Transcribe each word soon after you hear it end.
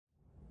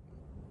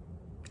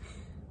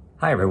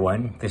Hi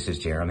everyone, this is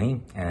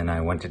Jeremy, and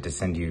I wanted to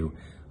send you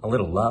a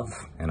little love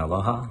and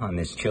aloha on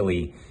this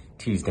chilly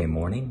Tuesday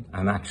morning.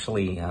 I'm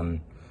actually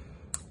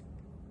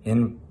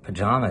in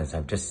pajamas.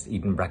 I've just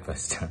eaten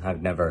breakfast.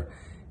 I've never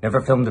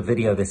filmed a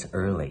video this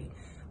early,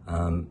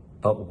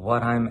 but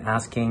what I'm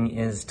asking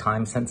is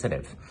time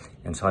sensitive,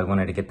 and so I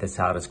wanted to get this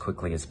out as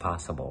quickly as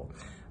possible.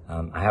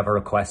 I have a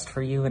request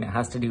for you, and it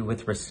has to do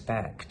with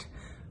respect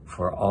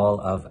for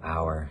all of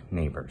our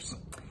neighbors.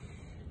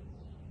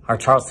 Our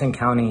Charleston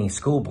County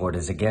School Board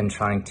is again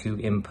trying to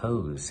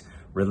impose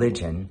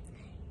religion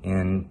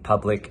in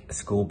public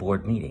school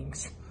board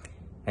meetings.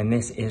 And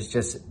this is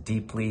just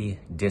deeply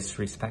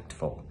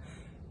disrespectful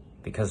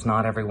because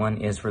not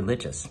everyone is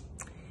religious.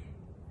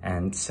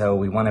 And so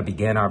we want to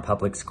begin our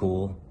public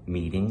school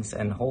meetings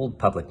and hold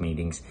public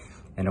meetings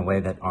in a way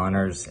that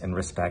honors and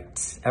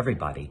respects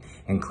everybody,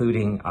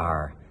 including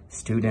our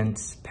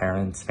students,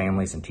 parents,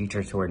 families, and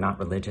teachers who are not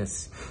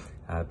religious,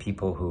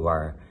 people who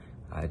are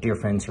dear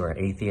friends who are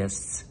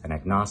atheists and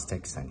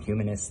agnostics and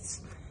humanists,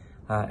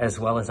 as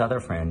well as other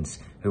friends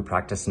who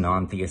practice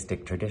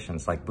non-theistic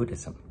traditions like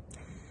Buddhism.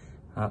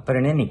 But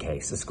in any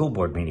case, a school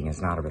board meeting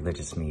is not a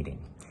religious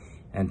meeting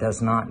and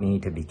does not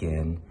need to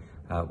begin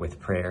with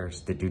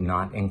prayers that do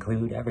not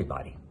include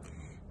everybody.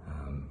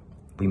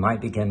 We might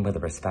begin with a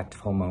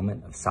respectful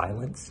moment of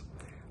silence,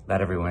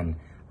 let everyone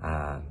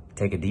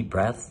take a deep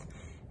breath,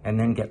 and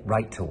then get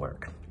right to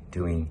work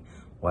doing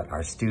what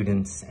our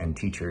students and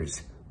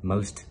teachers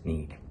most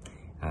need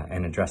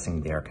and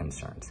addressing their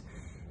concerns.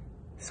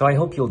 So I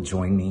hope you'll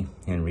join me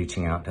in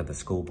reaching out to the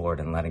school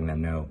board and letting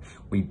them know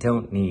we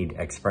don't need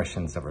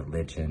expressions of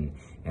religion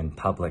in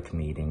public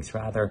meetings.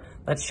 Rather,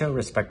 let's show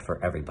respect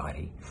for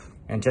everybody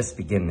and just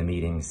begin the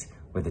meetings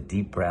with a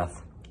deep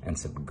breath and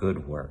some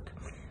good work.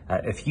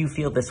 If you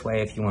feel this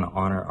way, if you want to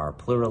honor our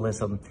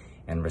pluralism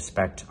and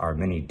respect our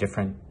many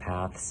different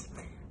paths,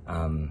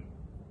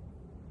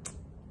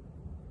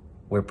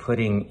 we're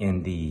putting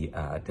in the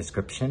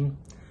description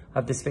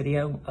of this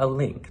video a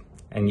link,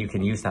 and you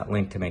can use that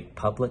link to make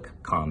public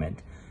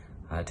comment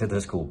to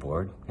the school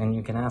board, and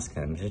you can ask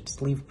them to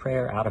just leave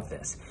prayer out of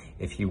this.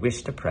 If you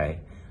wish to pray,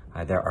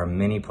 there are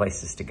many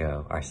places to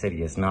go. Our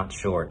city is not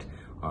short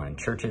on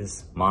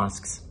churches,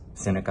 mosques,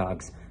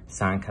 synagogues,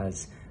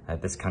 sanghas.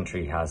 This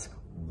country has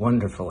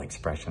wonderful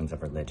expressions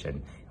of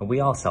religion, and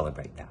we all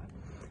celebrate that.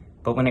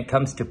 But when it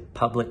comes to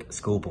public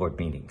school board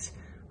meetings,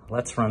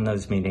 let's run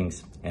those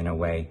meetings in a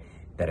way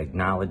that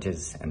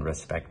acknowledges and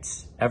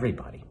respects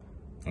everybody,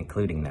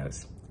 including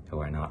those who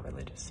are not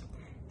religious.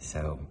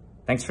 So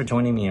thanks for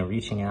joining me in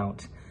reaching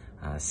out,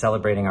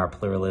 celebrating our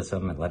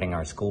pluralism and letting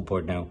our school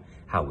board know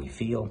how we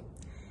feel.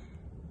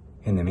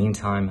 In the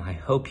meantime, I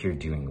hope you're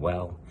doing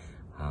well,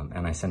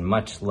 and I send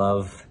much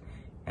love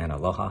and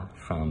aloha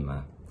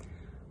from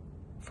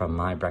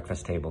my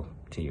breakfast table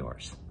to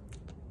yours.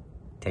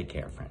 Take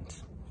care,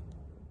 friends.